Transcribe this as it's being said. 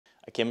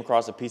I came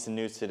across a piece of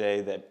news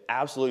today that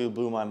absolutely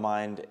blew my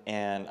mind,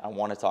 and I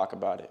want to talk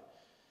about it.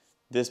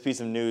 This piece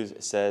of news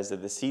says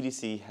that the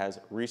CDC has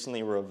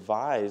recently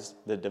revised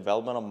the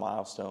developmental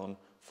milestone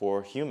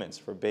for humans,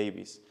 for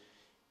babies.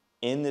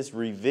 In this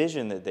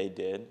revision that they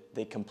did,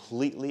 they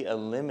completely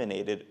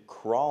eliminated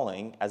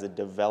crawling as a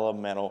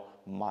developmental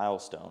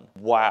milestone.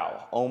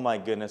 Wow, oh my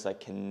goodness, I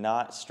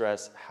cannot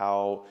stress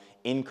how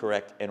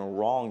incorrect and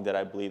wrong that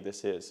I believe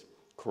this is.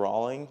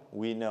 Crawling,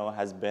 we know,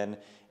 has been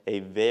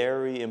a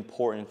very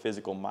important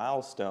physical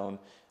milestone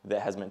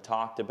that has been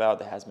talked about,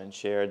 that has been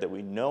shared, that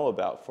we know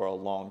about for a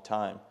long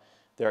time.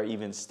 There are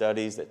even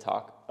studies that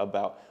talk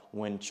about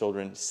when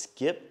children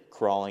skip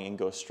crawling and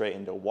go straight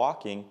into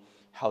walking,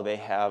 how they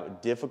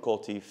have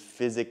difficulty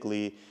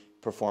physically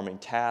performing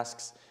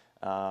tasks,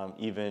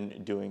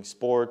 even doing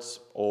sports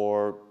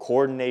or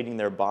coordinating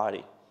their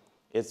body.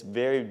 It's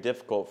very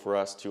difficult for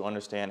us to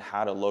understand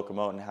how to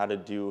locomote and how to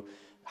do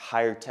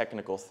higher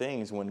technical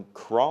things when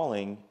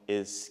crawling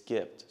is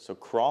skipped. So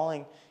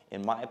crawling,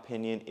 in my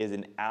opinion, is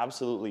an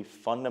absolutely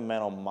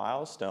fundamental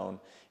milestone,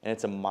 and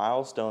it's a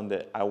milestone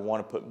that I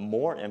want to put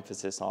more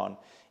emphasis on.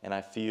 And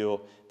I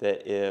feel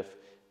that if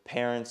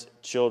parents,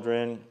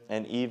 children,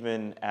 and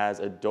even as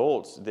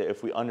adults, that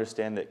if we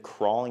understand that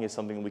crawling is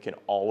something we can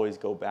always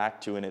go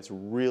back to, and it's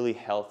really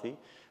healthy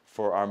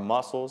for our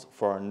muscles,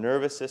 for our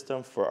nervous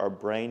system, for our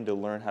brain to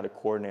learn how to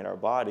coordinate our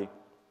body,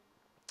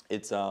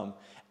 it's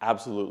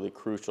absolutely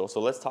crucial. So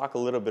let's talk a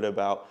little bit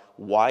about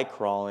why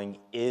crawling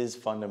is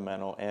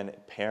fundamental and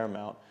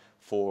paramount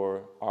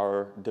for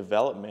our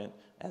development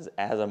as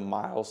a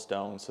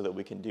milestone so that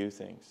we can do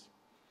things.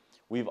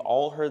 We've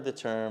all heard the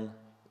term,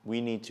 we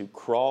need to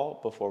crawl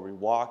before we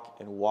walk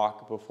and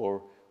walk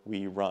before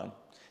we run.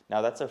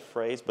 Now that's a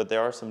phrase, but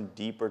there are some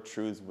deeper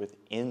truths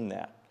within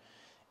that.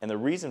 And the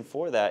reason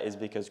for that is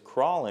because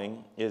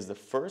crawling is the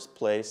first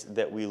place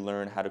that we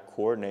learn how to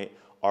coordinate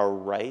our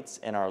rights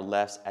and our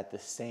lefts at the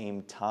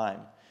same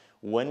time.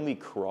 When we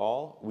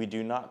crawl, we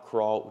do not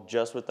crawl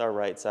just with our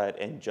right side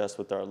and just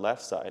with our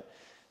left side.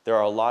 There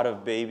are a lot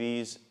of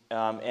babies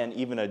and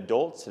even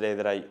adults today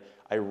that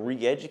I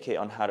re-educate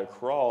on how to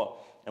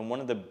crawl, and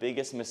one of the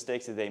biggest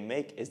mistakes that they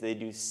make is they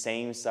do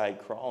same side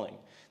crawling.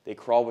 They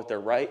crawl with their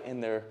right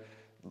and their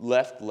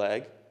left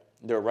leg,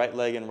 their right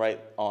leg and right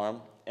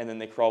arm, and then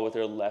they crawl with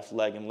their left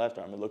leg and left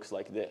arm. It looks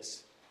like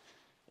this.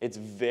 It's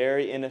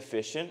very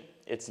inefficient.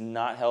 It's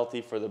not healthy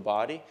for the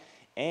body.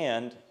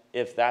 And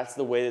if that's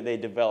the way that they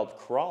developed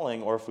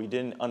crawling, or if we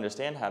didn't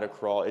understand how to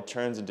crawl, it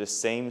turns into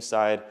same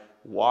side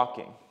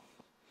walking.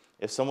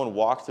 If someone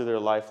walked through their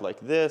life like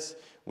this,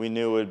 we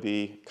knew it would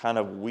be kind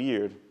of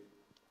weird.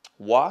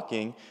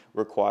 Walking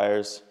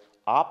requires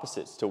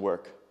opposites to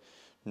work.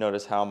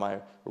 Notice how my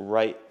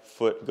right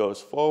foot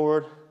goes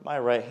forward, my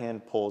right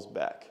hand pulls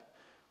back.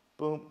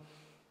 Boom,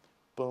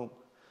 boom,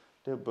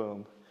 da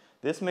boom.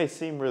 This may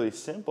seem really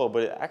simple,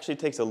 but it actually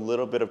takes a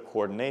little bit of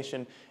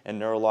coordination and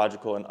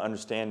neurological and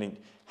understanding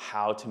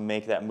how to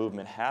make that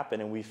movement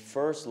happen. And we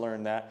first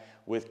learn that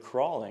with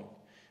crawling.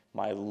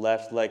 My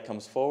left leg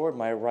comes forward,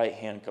 my right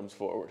hand comes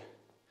forward.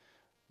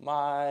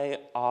 My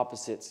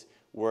opposites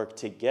work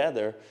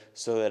together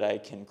so that I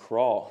can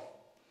crawl.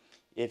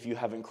 If you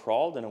haven't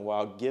crawled in a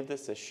while, give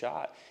this a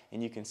shot,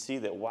 and you can see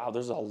that, wow,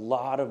 there's a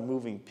lot of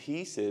moving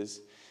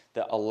pieces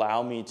that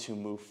allow me to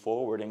move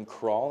forward, and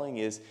crawling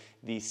is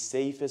the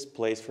safest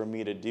place for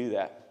me to do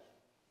that.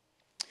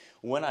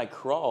 When I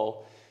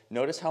crawl,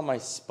 notice how my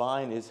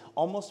spine is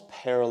almost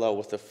parallel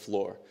with the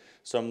floor.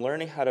 So I'm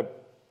learning how to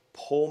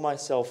pull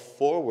myself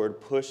forward,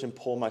 push and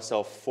pull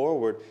myself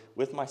forward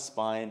with my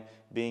spine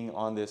being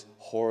on this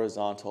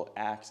horizontal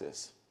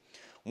axis.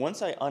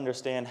 Once I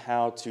understand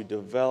how to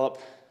develop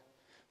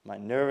my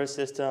nervous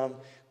system,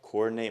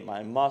 coordinate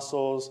my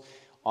muscles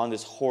on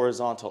this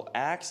horizontal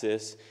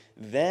axis,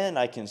 then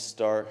I can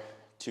start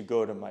to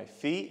go to my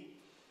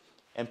feet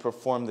and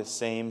perform the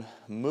same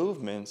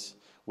movements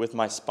with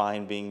my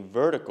spine being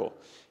vertical.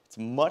 It's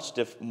much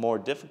more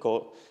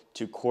difficult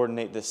to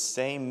coordinate the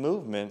same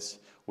movements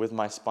with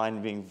my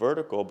spine being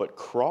vertical, but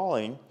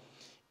crawling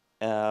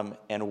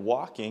and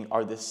walking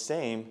are the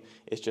same.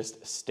 It's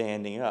just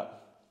standing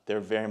up. They're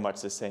very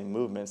much the same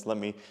movements. Let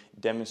me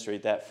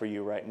demonstrate that for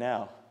you right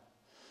now.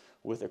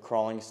 With a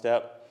crawling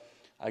step,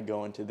 I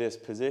go into this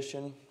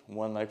position,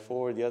 one leg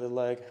forward, the other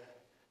leg,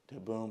 to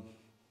boom,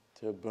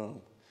 to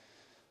boom.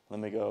 Let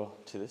me go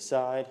to the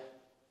side,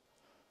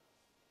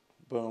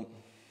 boom,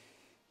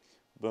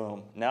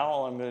 boom. Now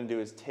all I'm going to do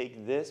is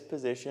take this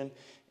position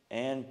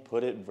and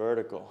put it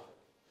vertical.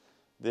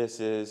 This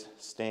is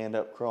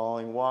stand-up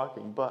crawling,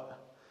 walking, but,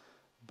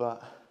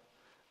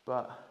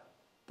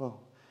 boom.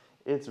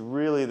 It's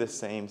really the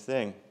same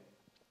thing.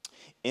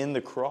 In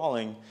the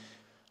crawling,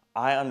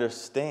 I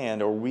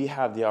understand, or we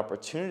have the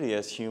opportunity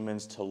as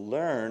humans to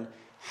learn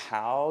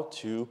how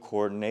to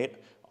coordinate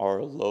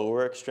our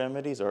lower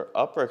extremities, our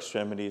upper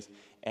extremities,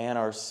 and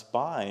our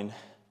spine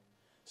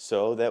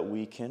so that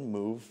we can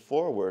move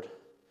forward.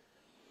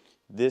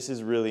 This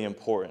is really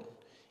important.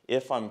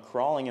 If I'm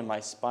crawling and my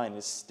spine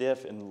is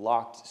stiff and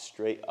locked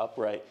straight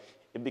upright,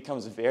 it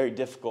becomes very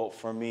difficult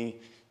for me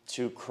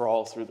to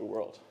crawl through the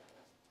world.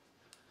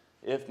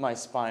 If my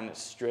spine is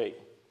straight,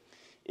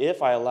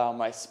 if I allow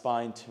my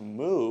spine to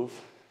move,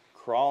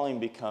 crawling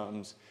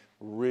becomes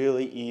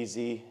really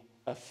easy,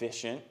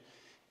 efficient,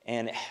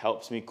 and it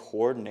helps me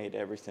coordinate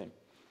everything.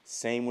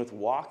 Same with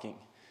walking.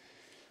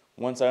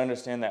 Once I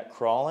understand that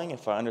crawling,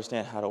 if I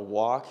understand how to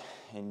walk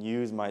and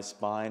use my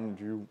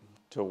spine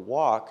to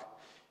walk,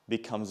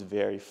 becomes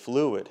very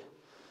fluid.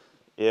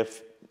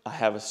 If I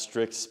have a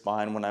strict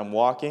spine when I'm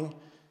walking,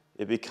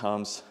 it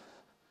becomes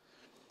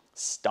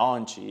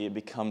staunchy, it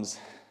becomes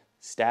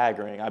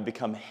staggering. I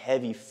become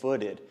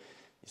heavy-footed.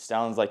 It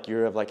sounds like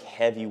you're of like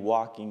heavy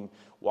walking.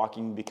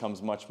 Walking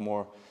becomes much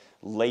more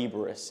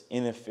laborious,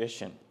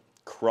 inefficient.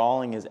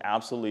 Crawling is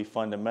absolutely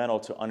fundamental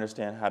to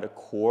understand how to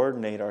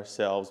coordinate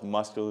ourselves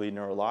muscularly,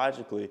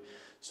 neurologically,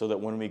 so that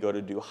when we go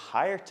to do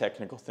higher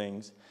technical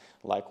things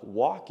like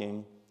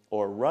walking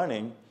or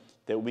running,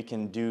 that we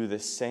can do the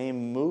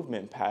same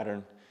movement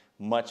pattern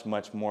much,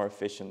 much more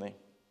efficiently.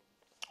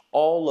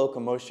 All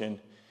locomotion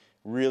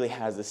really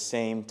has the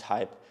same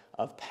type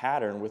of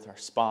pattern with our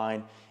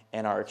spine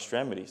and our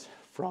extremities,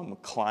 from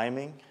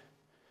climbing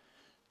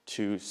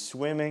to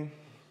swimming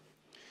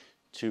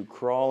to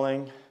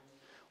crawling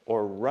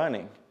or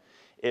running.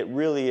 It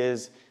really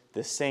is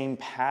the same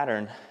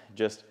pattern,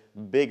 just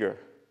bigger.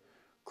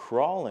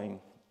 Crawling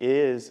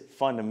is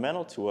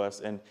fundamental to us,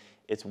 and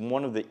it's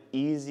one of the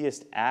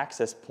easiest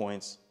access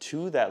points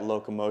to that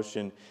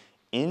locomotion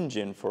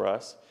engine for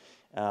us.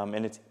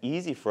 And it's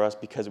easy for us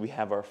because we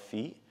have our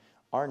feet,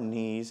 our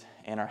knees,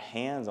 and our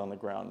hands on the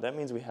ground. That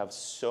means we have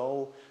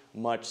so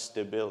much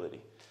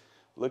stability.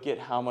 Look at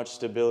how much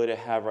stability I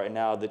have right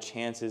now. The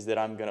chances that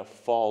I'm going to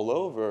fall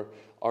over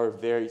are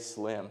very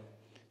slim.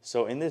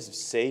 So in this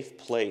safe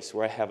place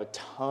where I have a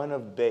ton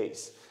of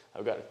base,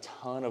 I've got a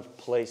ton of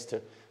place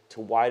to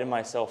widen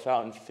myself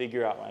out and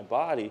figure out my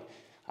body,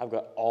 I've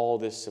got all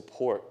this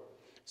support.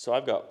 So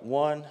I've got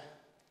one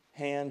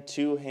hand,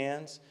 two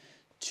hands,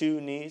 two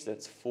knees,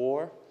 that's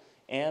 4,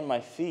 and my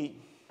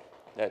feet,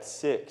 that's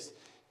 6.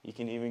 You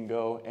can even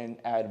go and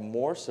add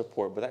more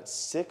support, but that's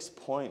 6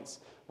 points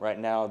right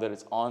now that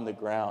it's on the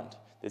ground.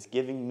 That's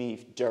giving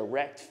me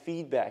direct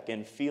feedback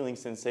and feeling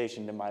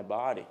sensation to my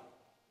body.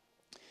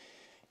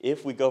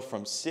 If we go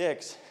from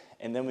 6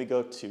 and then we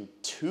go to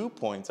 2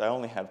 points, I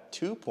only have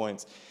 2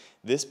 points,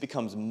 this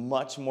becomes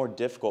much more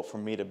difficult for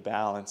me to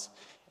balance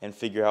and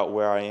figure out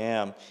where I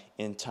am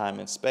in time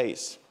and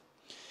space.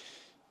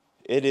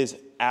 It is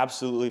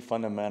absolutely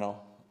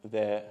fundamental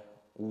that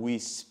we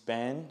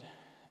spend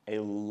a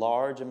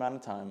large amount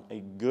of time, a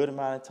good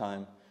amount of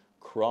time,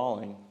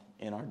 crawling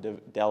in our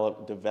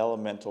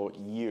developmental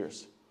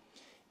years.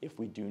 If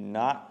we do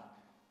not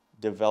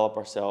develop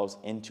ourselves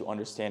into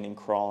understanding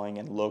crawling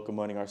and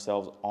locomoting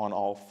ourselves on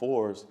all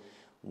fours,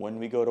 when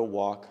we go to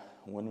walk,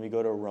 when we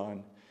go to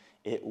run,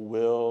 it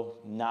will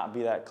not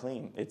be that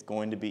clean. It's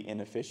going to be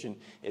inefficient.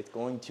 It's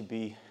going to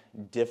be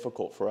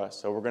difficult for us.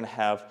 So we're going to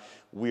have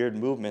weird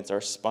movements.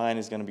 Our spine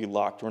is going to be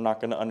locked. We're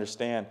not going to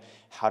understand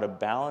how to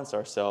balance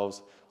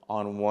ourselves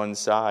on one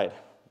side,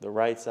 the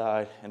right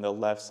side and the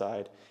left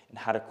side, and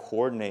how to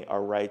coordinate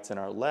our rights and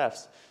our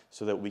lefts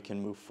so that we can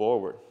move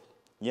forward.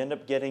 You end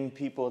up getting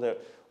people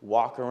that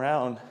walk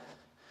around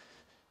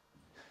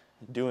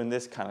doing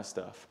this kind of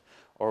stuff,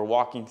 or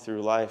walking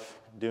through life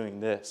doing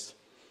this,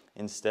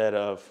 instead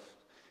of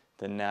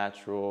the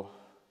natural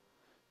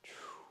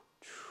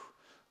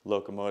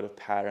locomotive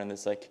pattern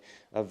that's like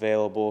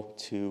available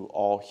to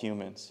all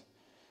humans.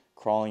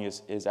 Crawling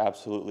is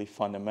absolutely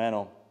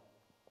fundamental,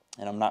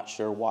 and I'm not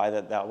sure why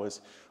that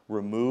was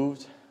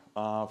removed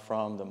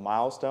from the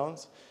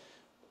milestones,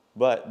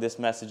 but this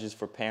message is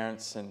for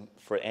parents and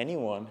for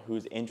anyone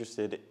who's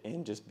interested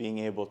in just being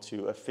able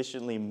to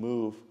efficiently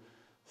move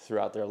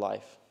throughout their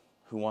life,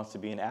 who wants to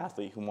be an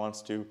athlete, who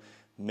wants to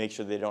make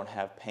sure they don't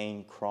have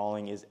pain.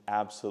 Crawling is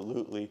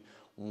absolutely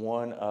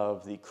one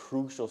of the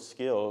crucial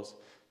skills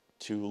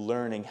to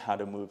learning how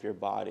to move your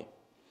body.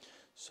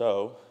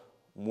 So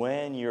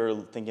when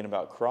you're thinking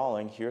about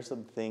crawling, here's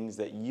some things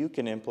that you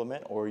can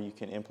implement, or you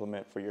can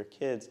implement for your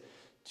kids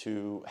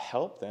to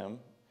help them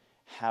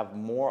have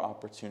more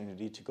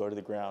opportunity to go to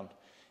the ground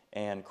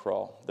and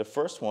crawl. The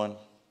first one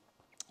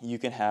you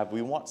can have,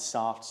 we want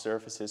soft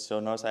surfaces. So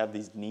notice I have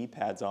these knee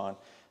pads on.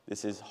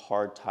 This is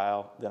hard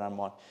tile that I'm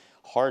on.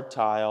 Hard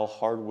tile,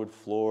 hardwood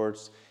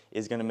floors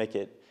is going to make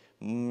it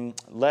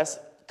less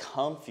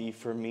comfy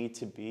for me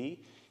to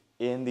be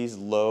in these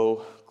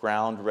low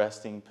ground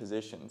resting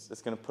positions.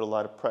 It's going to put a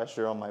lot of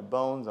pressure on my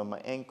bones, on my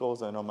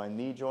ankles, and on my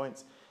knee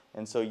joints.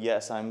 And so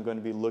yes, I'm going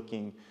to be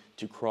looking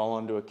to crawl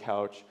onto a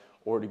couch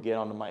or to get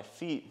onto my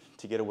feet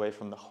to get away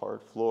from the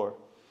hard floor.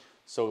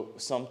 So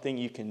something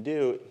you can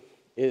do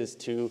is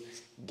to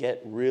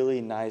get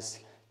really nice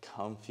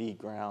comfy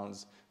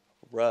grounds,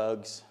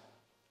 rugs,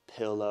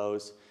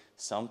 pillows,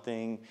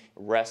 something,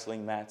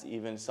 wrestling mats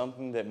even,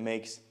 something that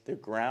makes the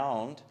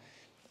ground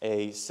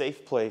a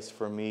safe place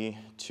for me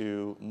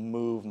to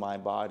move my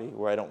body,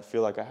 where I don't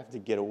feel like I have to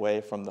get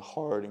away from the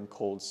hard and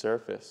cold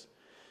surface.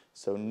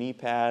 So knee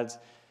pads,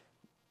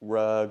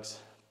 rugs,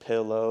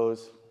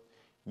 pillows,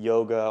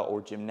 yoga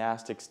or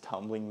gymnastics,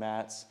 tumbling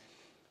mats,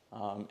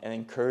 and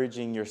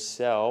encouraging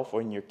yourself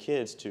or your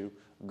kids to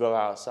go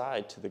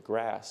outside to the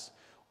grass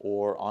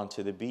or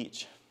onto the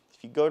beach.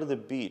 If you go to the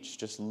beach,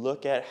 just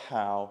look at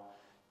how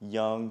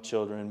young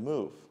children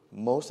move.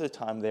 Most of the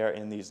time they are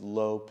in these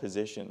low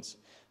positions.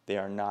 They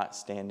are not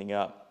standing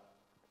up.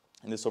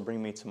 And this will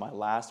bring me to my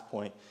last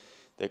point,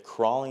 that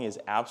crawling is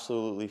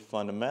absolutely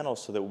fundamental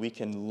so that we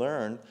can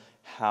learn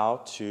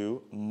how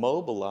to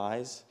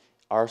mobilize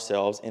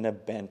ourselves in a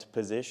bent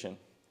position.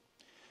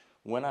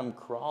 When I'm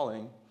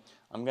crawling,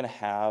 I'm going to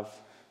have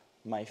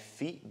my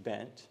feet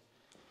bent,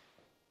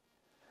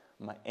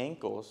 my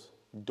ankles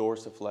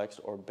dorsiflexed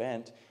or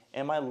bent,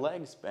 and my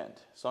legs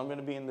bent. So I'm going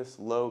to be in this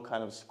low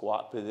kind of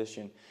squat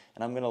position,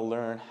 and I'm going to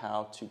learn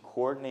how to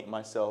coordinate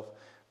myself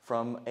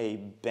from a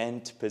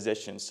bent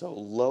position. So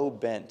low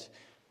bent,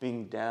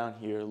 being down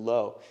here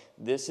low.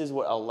 This is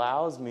what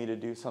allows me to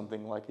do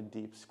something like a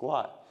deep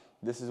squat.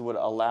 This is what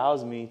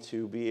allows me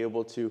to be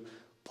able to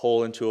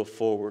pull into a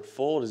forward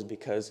fold, is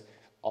because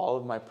all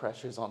of my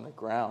pressure is on the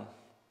ground.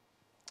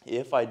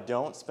 If I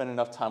don't spend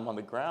enough time on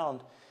the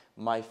ground,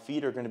 my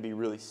feet are going to be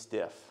really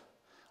stiff.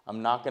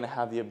 I'm not going to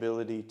have the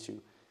ability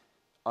to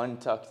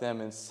untuck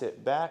them and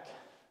sit back,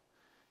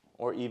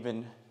 or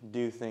even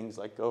do things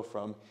like go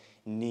from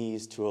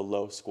knees to a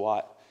low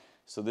squat.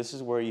 So this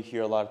is where you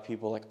hear a lot of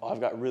people like, oh,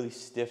 I've got really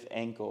stiff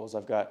ankles.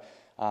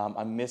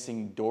 I'm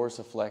missing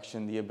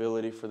dorsiflexion, the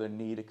ability for the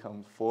knee to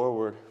come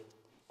forward.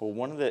 Well,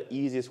 one of the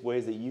easiest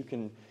ways that you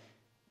can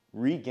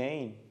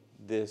regain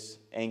this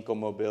ankle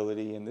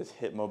mobility and this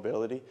hip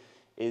mobility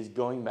is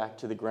going back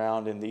to the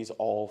ground in these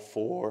all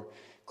four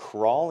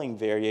crawling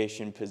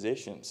variation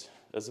positions.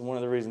 That's one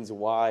of the reasons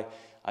why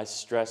I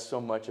stress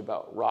so much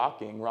about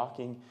rocking.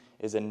 Rocking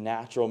is a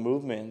natural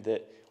movement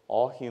that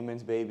all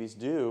humans, babies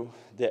do,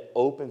 that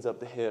opens up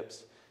the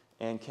hips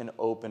and can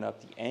open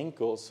up the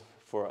ankles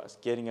for us,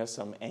 getting us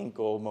some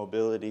ankle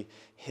mobility,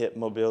 hip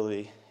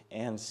mobility,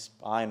 and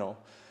spinal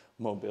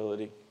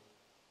mobility.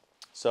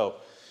 So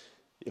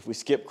if we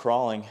skip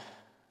crawling,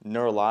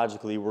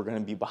 neurologically, we're going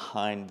to be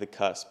behind the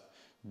cusp.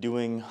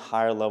 Doing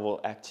higher level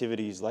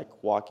activities like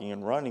walking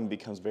and running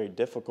becomes very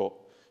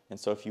difficult. And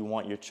so if you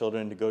want your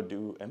children to go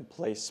do and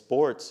play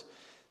sports,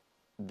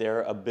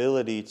 their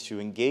ability to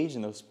engage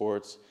in those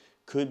sports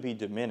could be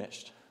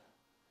diminished.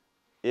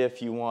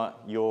 If you want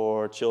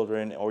your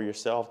children or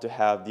yourself to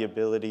have the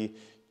ability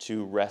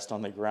to rest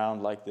on the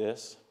ground like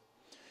this,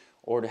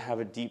 or to have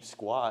a deep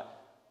squat,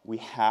 we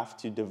have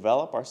to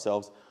develop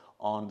ourselves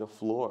on the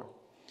floor.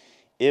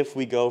 If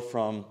we go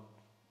from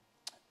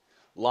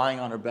lying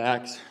on our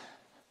backs,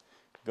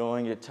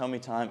 going to tummy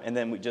time, and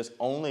then we just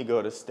only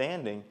go to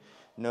standing,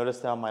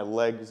 notice how my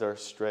legs are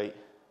straight.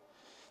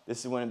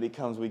 This is when it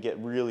becomes we get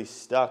really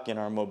stuck in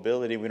our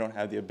mobility. We don't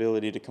have the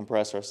ability to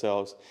compress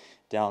ourselves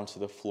down to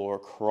the floor.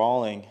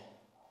 Crawling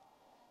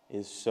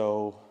is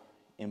so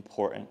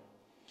important.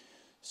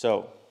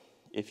 So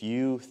if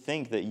you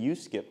think that you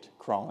skipped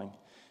crawling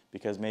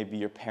because maybe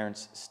your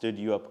parents stood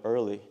you up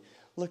early,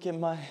 look at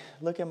my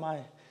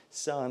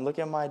son, look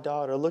at my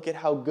daughter, look at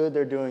how good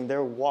they're doing.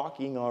 They're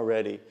walking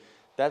already.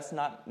 That's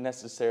not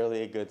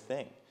necessarily a good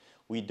thing.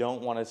 We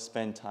don't want to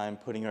spend time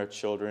putting our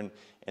children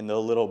in the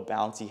little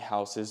bouncy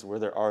houses where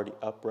they're already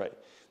upright.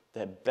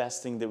 The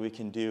best thing that we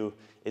can do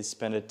is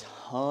spend a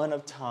ton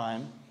of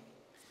time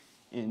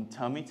in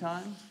tummy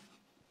time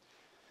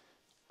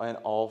and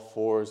all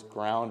fours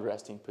ground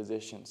resting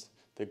positions.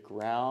 The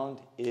ground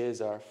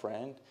is our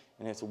friend,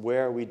 and it's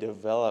where we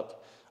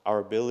develop our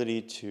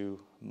ability to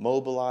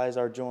mobilize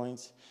our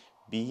joints,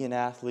 be an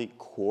athlete,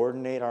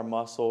 coordinate our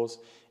muscles,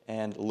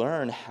 and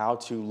learn how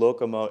to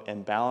locomote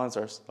and balance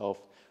ourselves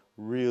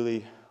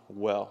really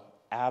well.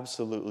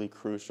 Absolutely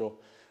crucial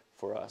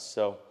for us.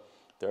 So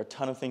there are a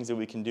ton of things that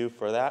we can do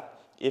for that.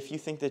 If you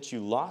think that you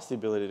lost the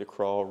ability to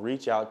crawl,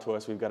 reach out to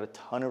us. We've got a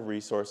ton of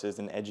resources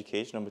and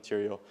educational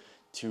material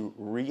to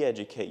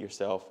re-educate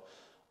yourself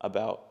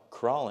about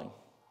crawling.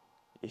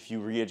 If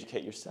you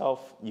re-educate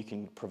yourself, you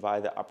can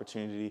provide the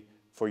opportunity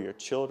for your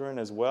children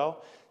as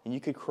well, and you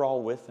could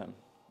crawl with them.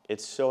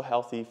 It's so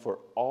healthy for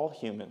all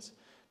humans,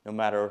 no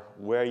matter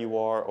where you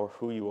are or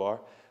who you are.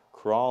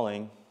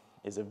 Crawling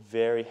is a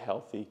very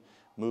healthy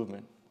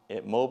movement.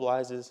 It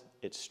mobilizes,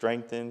 it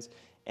strengthens,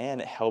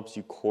 and it helps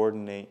you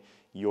coordinate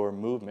your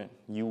movement.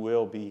 You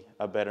will be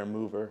a better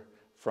mover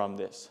from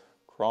this.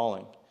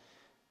 Crawling.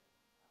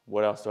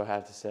 What else do I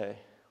have to say?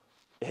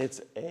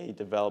 It's a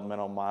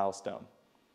developmental milestone.